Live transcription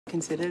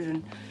considered,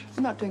 and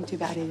I'm not doing too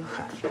bad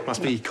either.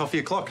 Must be coffee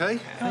o'clock, eh?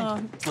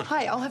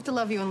 Hi, I'll have to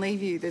love you and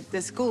leave you.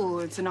 The school,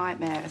 it's a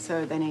nightmare,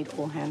 so they need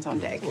all hands on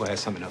deck. Well,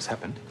 has something else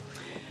happened?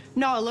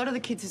 No, a lot of the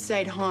kids have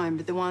stayed home,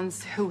 but the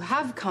ones who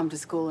have come to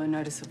school are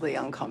noticeably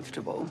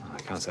uncomfortable. I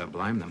can't say I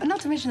blame them. And not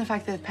to mention the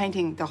fact that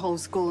painting the whole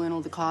school and all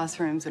the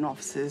classrooms and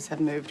offices have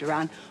moved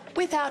around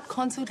without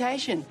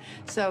consultation.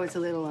 So it's a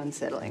little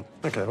unsettling.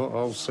 OK, well,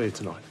 I'll see you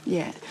tonight.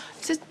 Yeah.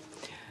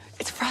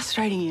 It's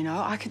frustrating, you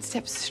know. I could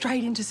step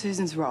straight into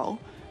Susan's role,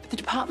 but the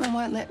department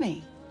won't let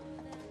me.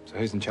 So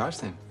who's in charge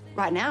then?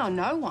 Right now,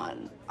 no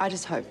one. I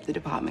just hope the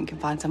department can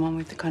find someone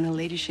with the kind of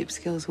leadership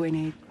skills we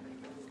need.